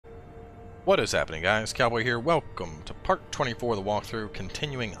What is happening, guys? Cowboy here. Welcome to part 24 of the walkthrough,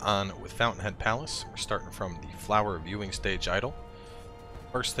 continuing on with Fountainhead Palace. We're starting from the Flower Viewing Stage idol.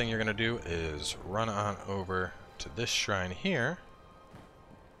 First thing you're going to do is run on over to this shrine here.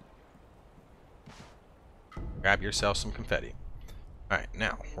 Grab yourself some confetti. Alright,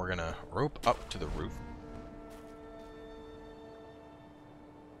 now we're going to rope up to the roof.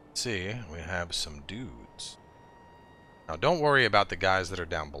 Let's see, we have some dudes. Now, don't worry about the guys that are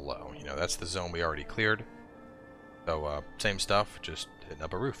down below. You know, that's the zone we already cleared. So, same stuff, just hitting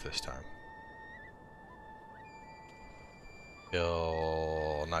up a roof this time.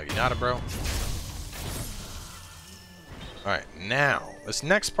 Kill Naginata, bro. Alright, now, this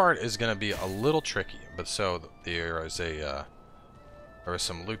next part is going to be a little tricky. But so, there was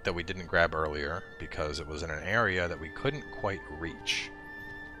some loot that we didn't grab earlier because it was in an area that we couldn't quite reach.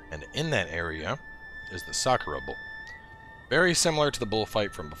 And in that area is the Sakura Bull. Very similar to the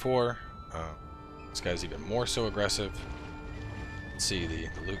bullfight from before. This guy's even more so aggressive. See the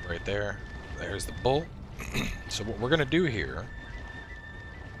loot right there. There's the bull. So what we're going to do here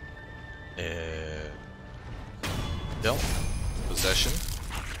is... Still, possession.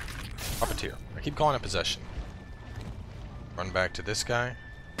 Puppeteer. I keep calling it possession. Run back to this guy.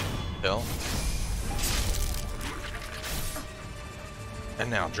 Still. And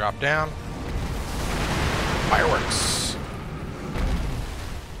now drop down. Fireworks.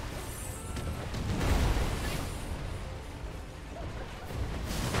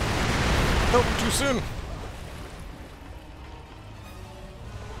 Nope, too soon.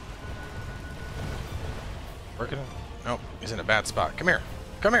 Working it? Nope, he's in a bad spot. Come here.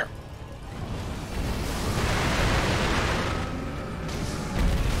 Come here.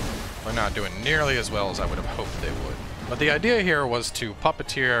 We're not doing nearly as well as I would have hoped they would. But the idea here was to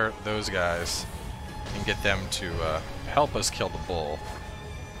puppeteer those guys and get them to help us kill the bull.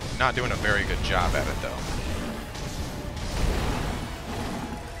 Not doing a very good job at it, though.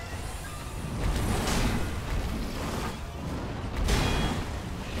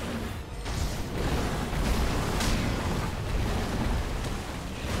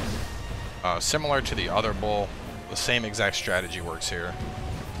 Similar to the other bull, the same exact strategy works here.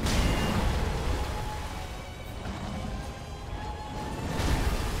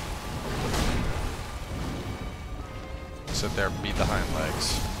 Sit there, beat the hind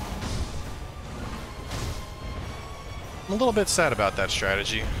legs. I'm a little bit sad about that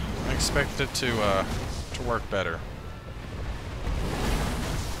strategy. I expected it to work better.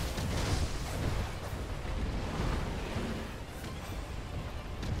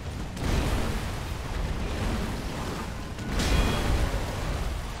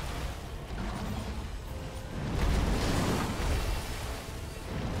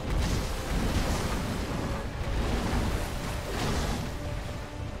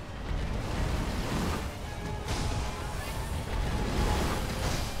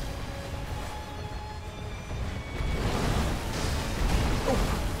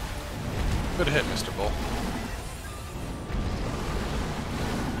 Good hit, Mr. Bull.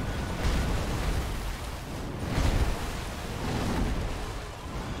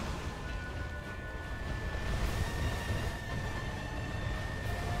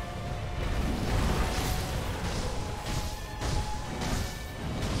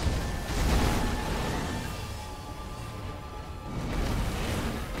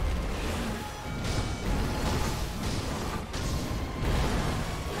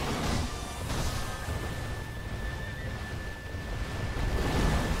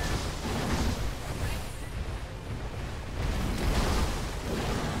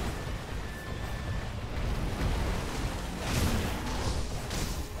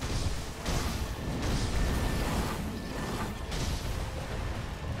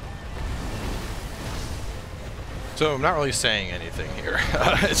 So I'm not really saying anything here.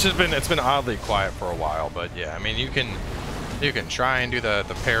 It's been oddly quiet for a while, but yeah, I mean you can try and do the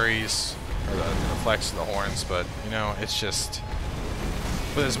parries or the flex of the horns, but you know it's just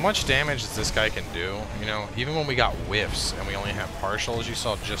with as much damage as this guy can do. You know, even when we got whiffs and we only had partials, you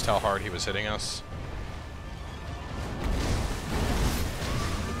saw just how hard he was hitting us.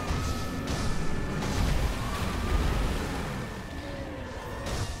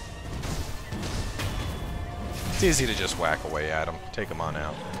 It's easy to just whack away at him, take him on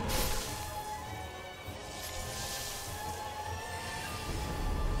out.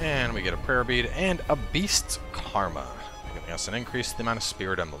 And we get a prayer bead and a beast's karma, giving us an increase in the amount of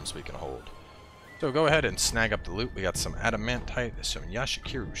spirit emblems we can hold. So go ahead and snag up the loot. We got some adamantite, some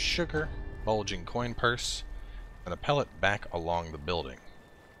Yashikiru sugar, bulging coin purse, and a pellet back along the building.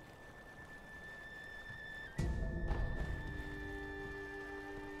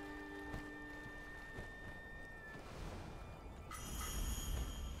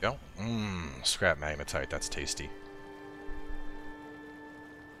 Go. Scrap magnetite, that's tasty.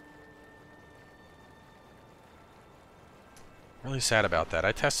 Really sad about that.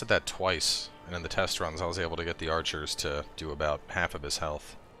 I tested that twice, and in the test runs I was able to get the archers to do about half of his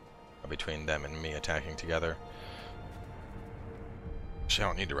health between them and me attacking together. Actually, I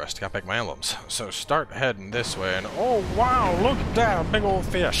don't need to rest. Got back my emblems. So start heading this way, and oh wow, look at that big old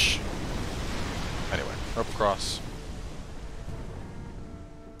fish. Anyway, rope across.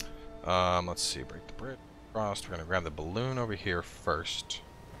 Let's see, break the bridge across. We're gonna grab the balloon over here first.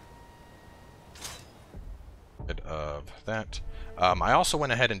 Rid of that. I also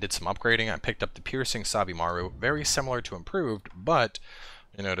went ahead and did some upgrading. I picked up the piercing Sabimaru, very similar to improved, but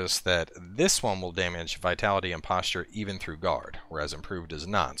you notice that this one will damage vitality and posture even through guard, whereas improved does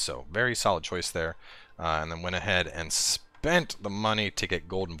not. So very solid choice there. And then went ahead and spent the money to get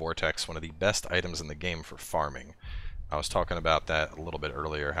Golden Vortex, one of the best items in the game for farming. I was talking about that a little bit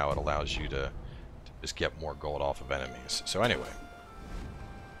earlier, how it allows you to just get more gold off of enemies. So anyway.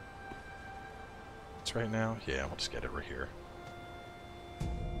 It's right now? Yeah, we'll just get it right here.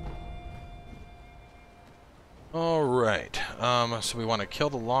 Alright, so we want to kill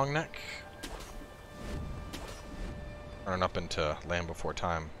the long neck. Run up into Land Before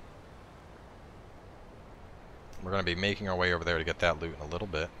Time. We're going to be making our way over there to get that loot in a little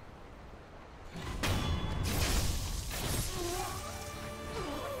bit.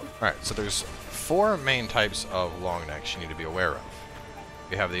 Alright, so there's 4 main types of long necks you need to be aware of.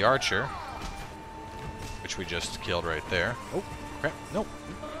 You have the archer, which we just killed right there. Oh, crap, no.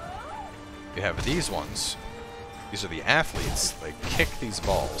 You have these ones. These are the athletes. They kick these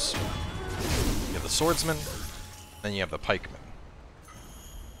balls. You have the swordsman, then you have the pikeman.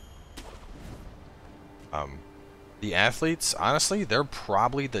 The athletes, honestly, they're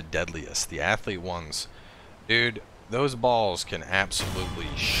probably the deadliest. The athlete ones. Dude, those balls can absolutely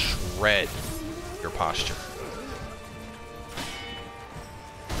shred your posture.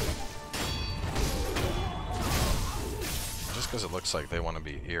 Just because it looks like they want to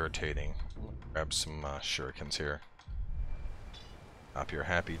be irritating. Grab some shurikens here. Stop your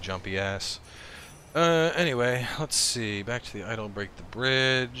happy jumpy ass. Anyway, let's see. Back to the idol, break the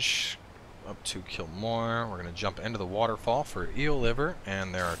bridge. Up to kill more. We're going to jump into the waterfall for eel liver,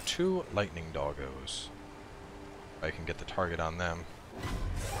 and there are 2 lightning doggos. I can get the target on them.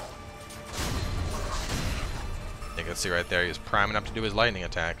 You can see right there, he's priming up to do his lightning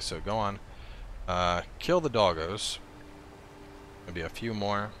attack, so go on. Kill the doggos. Maybe a few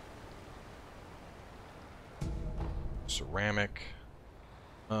more. Ceramic.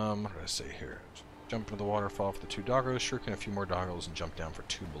 What did I say here? Jump into the waterfall for the 2 doggos, shuriken a few more doggos, and jump down for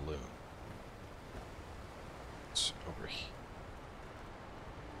 2 balloons. It's over here.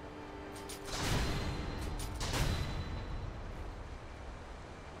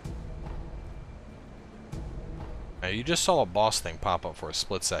 Now, you just saw a boss thing pop up for a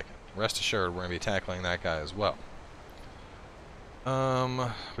split second. Rest assured, we're going to be tackling that guy as well.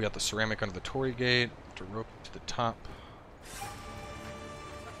 We got the ceramic under the Torii Gate. To rope to the top.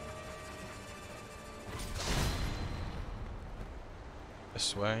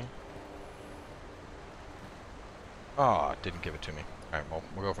 This way. Oh, it didn't give it to me. Alright, well,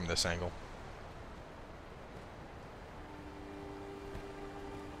 we'll go from this angle.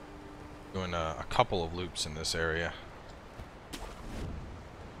 Doing a couple of loops in this area.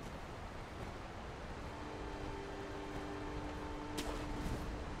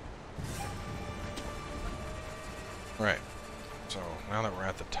 Right. So, now that we're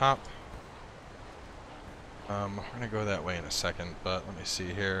at the top, we're going to go that way in a second, but let me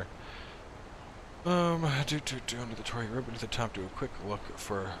see here. Under the Torii rope to the top, do a quick look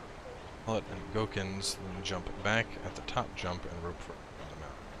for pellet and gokins, then jump back at the top, jump and rope for the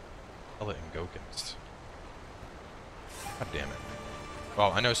mountain. Pellet and gokins. God damn it.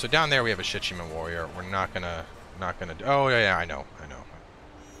 Well, I know, so down there we have a Shichiman warrior. We're not gonna do, oh yeah, I know.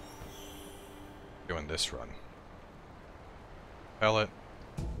 Doing this run. Pellet.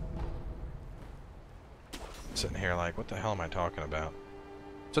 Sitting here like, what the hell am I talking about?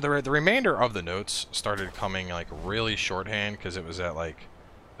 So the remainder of the notes started coming like really shorthand because it was at like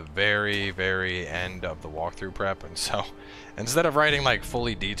the very, very end of the walkthrough prep, and so instead of writing like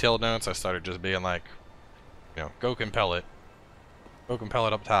fully detailed notes, I started just being like, you know, Goken pellet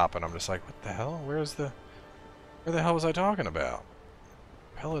up top, and I'm just like, what the hell? Where the hell was I talking about?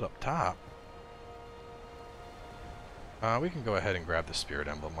 Pellet up top. We can go ahead and grab the spirit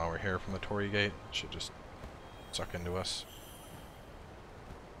emblem while we're here from the Torii Gate. It should just suck into us.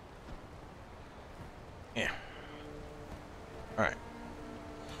 Yeah. Alright.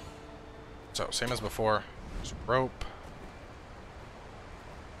 So, same as before. Just rope.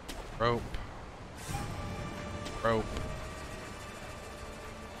 Rope. Rope.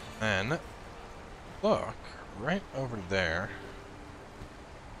 Then, look, right over there.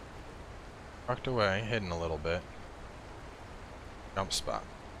 Tucked away, hidden a little bit. Jump spot.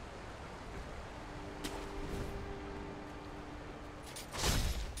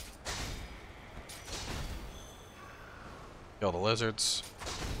 Kill the lizards.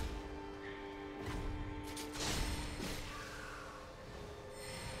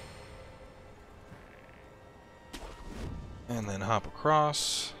 And then hop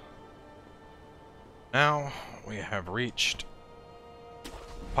across. Now we have reached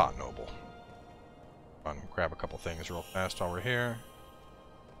Pot Noble. Grab a couple things real fast while we're here.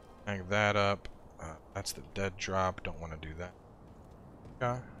 Hang that up. That's the dead drop. Don't want to do that.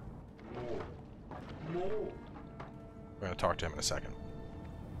 Okay. We're going to talk to him in a second.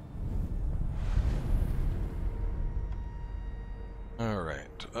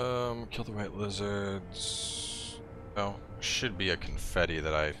 Alright. Kill the white lizards. Oh, should be a confetti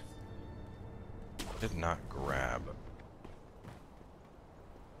that I did not grab.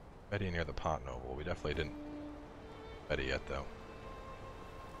 Confetti near the Pot Noble. We definitely didn't confetti yet, though.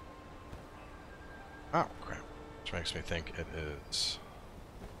 Oh, crap. Which makes me think it is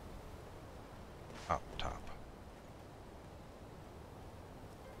up top.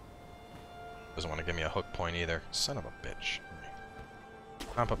 Doesn't want to give me a hook point either. Son of a bitch.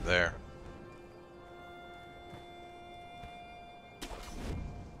 Hop up there.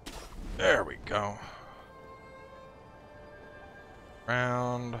 There we go.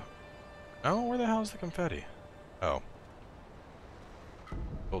 Round. Oh, where the hell is the confetti? Oh.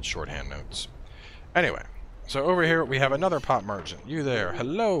 Old shorthand notes. Anyway, so over here we have another pot merchant. You there.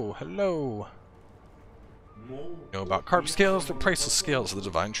 Hello, hello. You know about carp scales? The priceless scales of the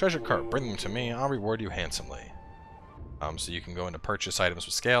divine treasure carp. Bring them to me. I'll reward you handsomely. So you can go in to purchase items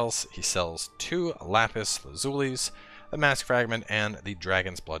with scales. He sells 2 lapis lazulis, the mask fragment, and the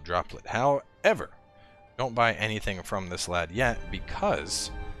dragon's blood droplet. However, don't buy anything from this lad yet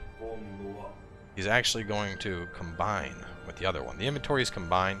because he's actually going to combine with the other one. The inventory is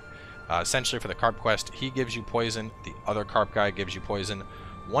combined. Essentially for the carp quest, he gives you poison. The other carp guy gives you poison.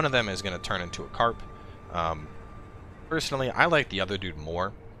 One of them is going to turn into a carp. Personally, I like the other dude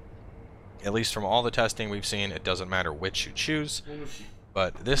more. At least from all the testing we've seen, it doesn't matter which you choose.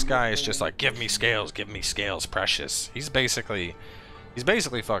 But this guy is just like, give me scales, precious. He's basically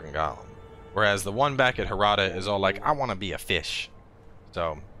fucking Gollum. Whereas the one back at Harada is all like, I want to be a fish.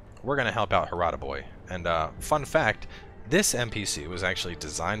 So, we're going to help out Harada boy. And fun fact, this NPC was actually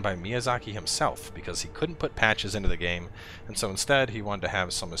designed by Miyazaki himself because he couldn't put patches into the game. And so instead, he wanted to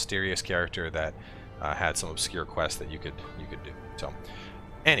have some mysterious character that had some obscure quest that you could do. So,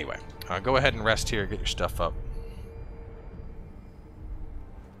 anyway, go ahead and rest here, get your stuff up.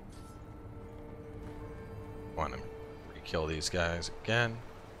 Want to re-kill these guys again.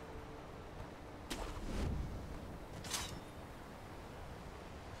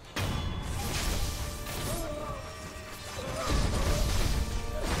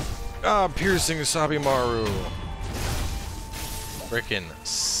 Ah, piercing Sabimaru. Frickin'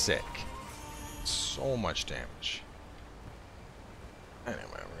 sick. So much damage. Anyway,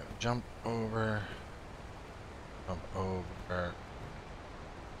 we're gonna jump over. Jump over.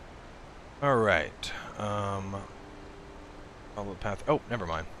 Alright. Follow the path. Oh, never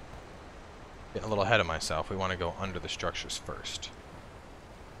mind. Getting a little ahead of myself. We want to go under the structures first.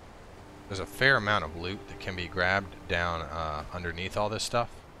 There's a fair amount of loot that can be grabbed down underneath all this stuff.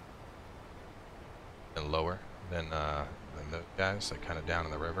 And lower than those guys, like kind of down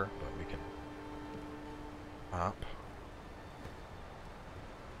in the river, but we can hop.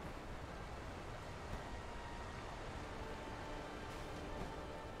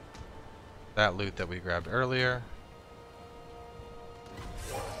 That loot that we grabbed earlier.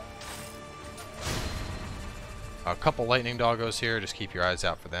 A couple lightning doggos here, just keep your eyes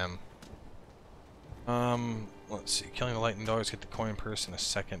out for them. Let's see, killing the lightning dogs, get the coin purse in a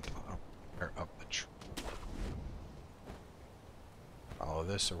second. Up the tree. Follow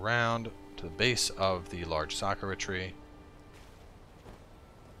this around to the base of the large sakura tree.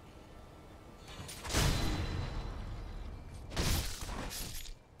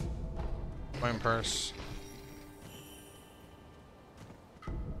 Coin purse.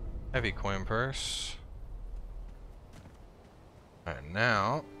 Heavy coin purse. And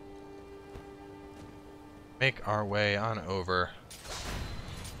now, make our way on over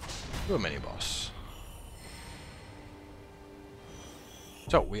to a mini-boss.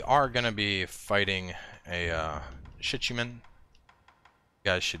 So, we are going to be fighting a Shichiman. You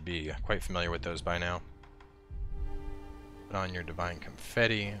guys should be quite familiar with those by now. Put on your divine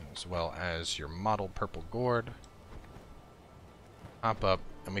confetti, as well as your mottled purple gourd. Hop up,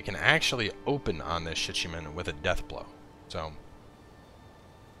 and we can actually open on this Shichiman with a death blow. So,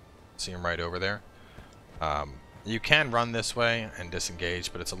 see him right over there. You can run this way and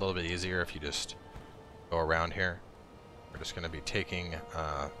disengage, but it's a little bit easier if you just go around here. We're just going to be taking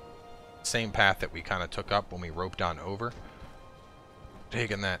same path that we kind of took up when we roped on over.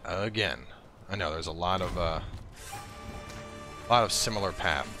 Taking that again. I know there's a lot of similar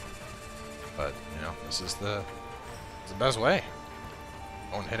path, but you know this is the best way.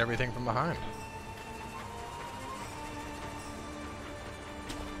 Don't hit everything from behind.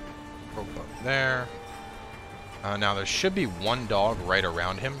 Rope up there. Now there should be one dog right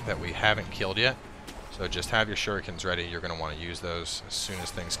around him that we haven't killed yet. So just have your shurikens ready. You're going to want to use those as soon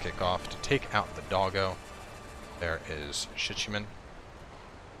as things kick off to take out the doggo. There is Shichiman.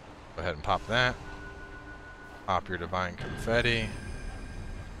 Go ahead and pop that. Pop your divine confetti.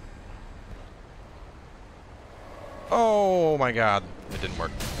 Oh my god, it didn't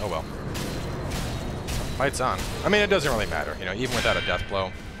work. Oh well. Fight's on. I mean, it doesn't really matter. You know, even without a death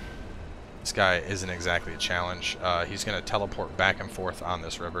blow, this guy isn't exactly a challenge. He's going to teleport back and forth on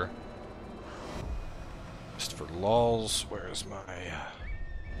this river. Just for lulz, where's my...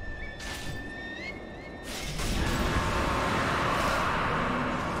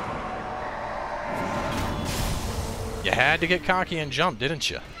 You had to get cocky and jump, didn't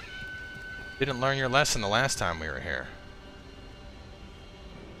you? Didn't learn your lesson the last time we were here.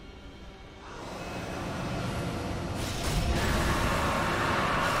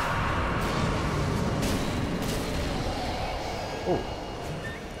 Ooh.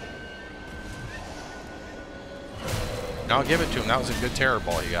 And I'll give it to him. That was a good terror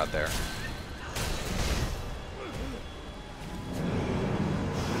ball you got there.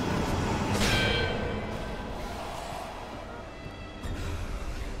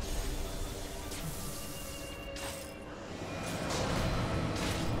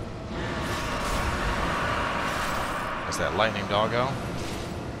 Is that lightning doggo?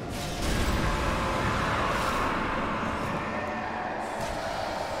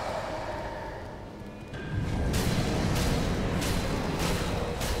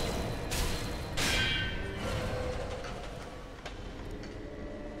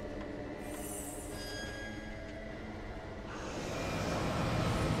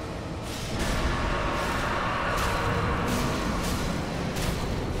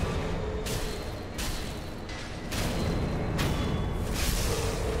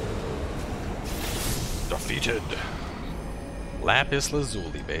 Defeated. Lapis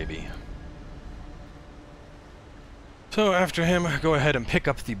Lazuli, baby. So after him, go ahead and pick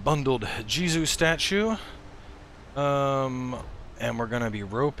up the bundled Jizu statue. And we're gonna be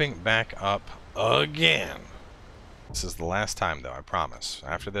roping back up again. This is the last time though, I promise.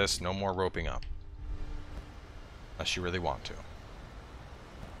 After this, no more roping up. Unless you really want to.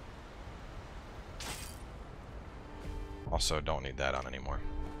 Also, don't need that on anymore.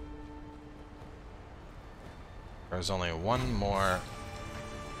 There's only one more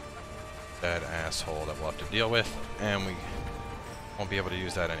dead asshole that we'll have to deal with, and we won't be able to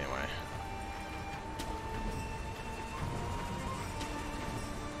use that anyway.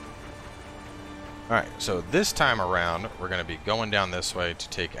 Alright, so this time around, we're going to be going down this way to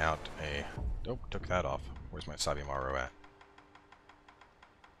take out a... Oh, took that off. Where's my Sabimaru at?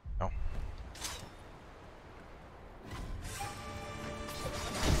 Oh.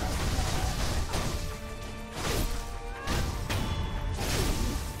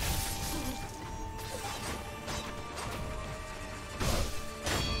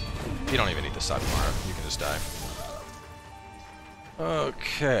 You don't even need the Sabimaru, you can just die.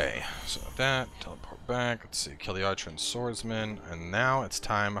 Okay, so that, teleport back, let's see, kill the archer and swordsman, and now it's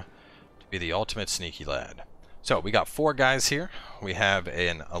time to be the ultimate sneaky lad. So, we got 4 guys here, we have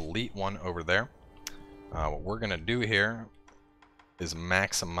an elite one over there. What we're going to do here is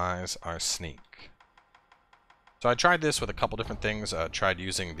maximize our sneak. So I tried this with a couple different things, tried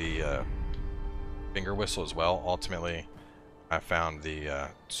using the finger whistle as well. Ultimately, I found the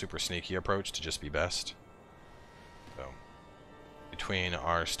super sneaky approach to just be best. So, between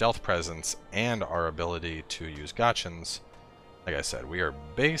our stealth presence and our ability to use gotchins, like I said, we are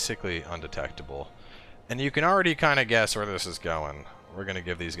basically undetectable. And you can already kind of guess where this is going. We're going to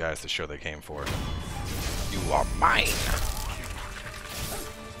give these guys the show they came for. You are mine!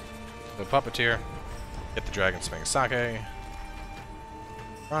 The puppeteer, get the dragon swing sake,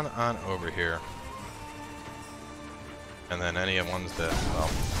 run on over here. And then any ones that, well,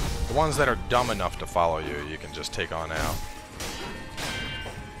 the ones that are dumb enough to follow you, you can just take on out.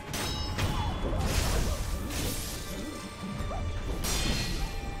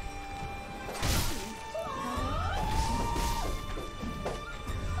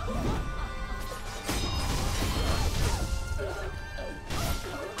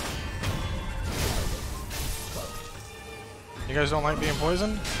 You guys don't like being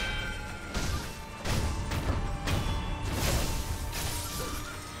poisoned?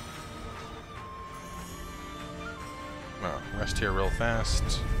 Oh, rest here real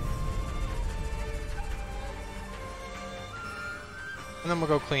fast. And then we'll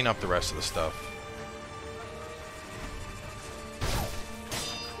go clean up the rest of the stuff.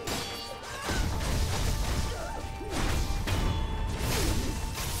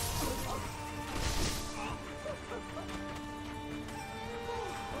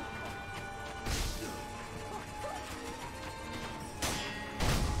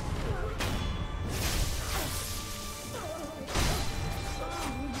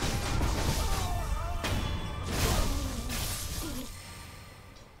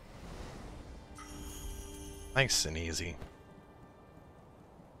 Nice and easy.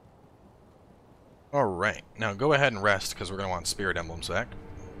 Alright, now go ahead and rest because we're going to want spirit emblems back.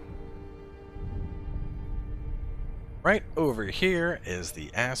 Right over here is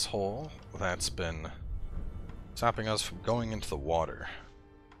the asshole that's been stopping us from going into the water.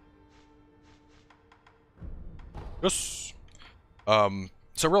 Yes!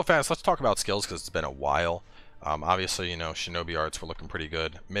 So real fast, let's talk about skills because it's been a while. Obviously, you know, Shinobi arts were looking pretty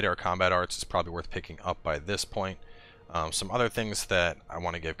good. Mid-air combat arts is probably worth picking up by this point. Some other things that I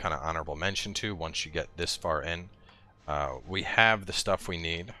want to give kind of honorable mention to once you get this far in. We have the stuff we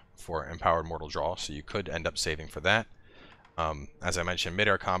need for Empowered Mortal Draw, so you could end up saving for that. As I mentioned,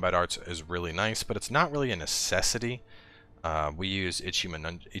 mid-air combat arts is really nice, but it's not really a necessity. We use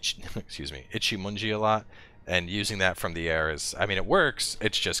Ichimunji a lot, and using that from the air is, I mean, it works,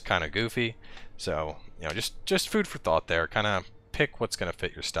 it's just kind of goofy. So, you know, just food for thought there. Kind of pick what's going to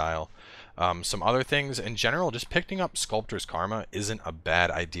fit your style. Some other things, in general, just picking up Sculptor's Karma isn't a bad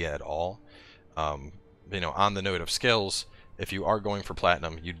idea at all. You know, on the note of skills, if you are going for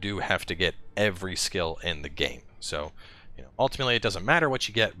Platinum, you do have to get every skill in the game. So, you know, ultimately it doesn't matter what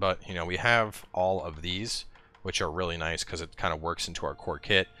you get, but, you know, we have all of these, which are really nice because it kind of works into our core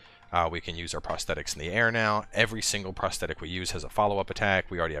kit. We can use our prosthetics in the air now. Every single prosthetic we use has a follow-up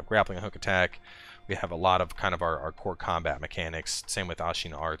attack. We already have grappling hook attack. We have a lot of kind of our core combat mechanics. Same with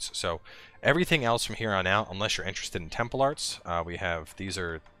Ashina arts. So everything else from here on out, unless you're interested in temple arts, we have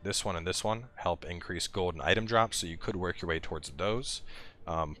this one and this one help increase gold and item drops. So you could work your way towards those.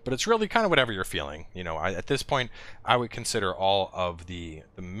 But it's really kind of whatever you're feeling. You know, at this point, I would consider all of the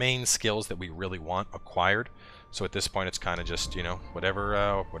main skills that we really want acquired. So at this point, it's kind of just, you know,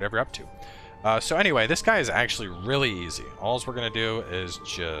 whatever you're up to. So anyway, this guy is actually really easy. All we're going to do is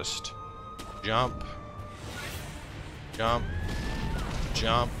just jump, jump,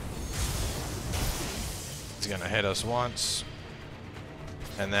 jump. He's going to hit us once.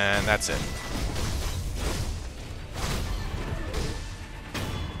 And then that's it.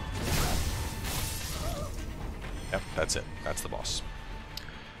 Yep, that's it. That's the boss.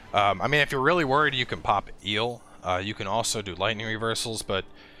 I mean, if you're really worried, you can pop Eel. You can also do lightning reversals, but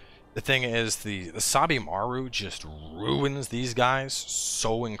the thing is, the Sabi Maru just ruins these guys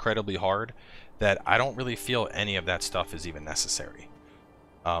so incredibly hard that I don't really feel any of that stuff is even necessary.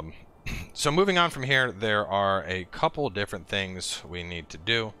 So moving on from here, there are a couple different things we need to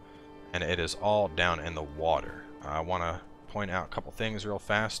do, and it is all down in the water. I want to point out a couple things real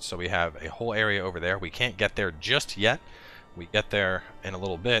fast. So we have a whole area over there. We can't get there just yet. We get there in a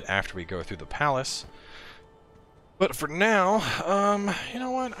little bit after we go through the palace. But for now, you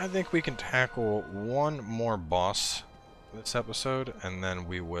know what? I think we can tackle one more boss this episode, and then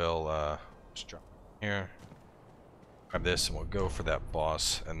we will just drop here, grab this, and we'll go for that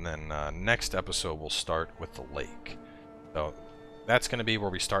boss. And then next episode, we'll start with the lake. So that's going to be where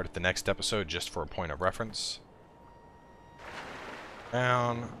we start at the next episode, just for a point of reference.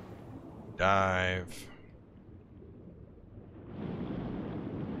 Down, dive.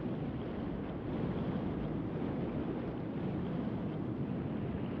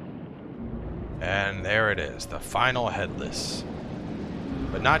 And there it is, the final headless.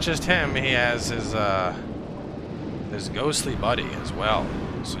 But not just him, he has his ghostly buddy as well.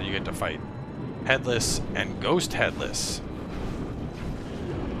 So you get to fight headless and ghost headless.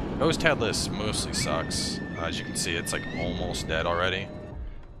 Ghost headless mostly sucks. As you can see, it's like almost dead already.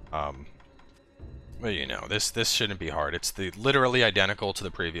 But you know, this shouldn't be hard. It's literally identical to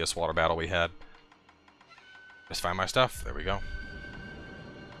the previous water battle we had. Just find my stuff. There we go.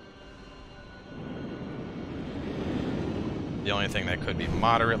 The only thing that could be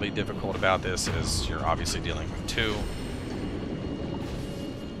moderately difficult about this is you're obviously dealing with two.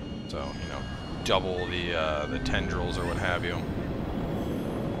 So, you know, double the tendrils or what have you.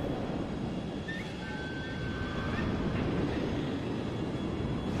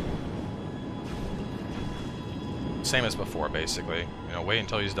 same as before, basically. You know, wait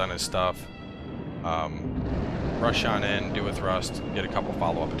until he's done his stuff. Rush on in, do a thrust, get a couple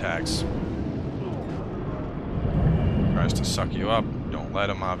follow-up attacks. Tries to suck you up. Don't let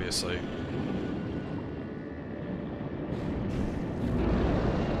him, obviously.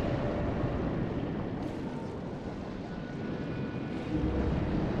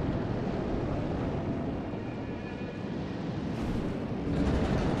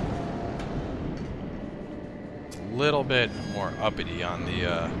 Little bit more uppity on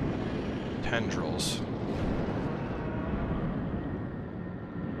the tendrils.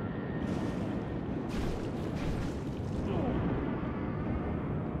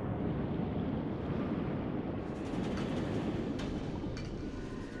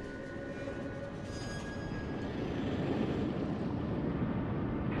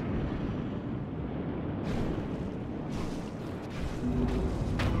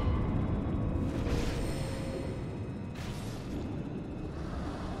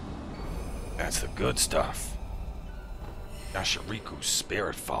 That's the good stuff. Yashiriku's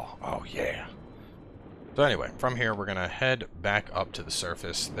spirit fall. Oh yeah. So anyway, from here we're gonna head back up to the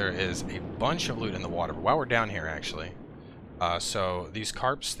surface. There is a bunch of loot in the water while we're down here, actually. So these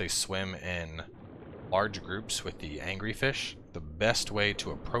carps, they swim in large groups with the angry fish. The best way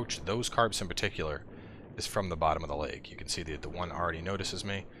to approach those carps in particular is from the bottom of the lake. You can see that the one already notices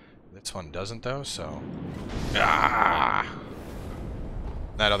me. This one doesn't though, so that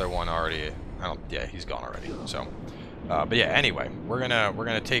other one already. Yeah, he's gone already. So, but yeah. Anyway, we're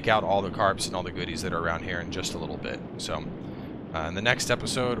gonna take out all the carps and all the goodies that are around here in just a little bit. So, in the next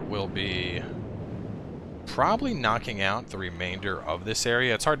episode, we'll be probably knocking out the remainder of this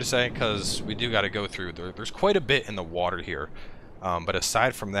area. It's hard to say because we do got to go through. There's quite a bit in the water here, but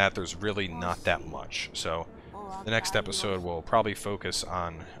aside from that, there's really not that much. So, the next episode will probably focus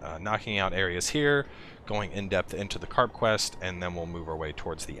on knocking out areas here, going in-depth into the carp quest, and then we'll move our way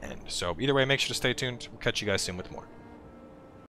towards the end. So either way, make sure to stay tuned. We'll catch you guys soon with more.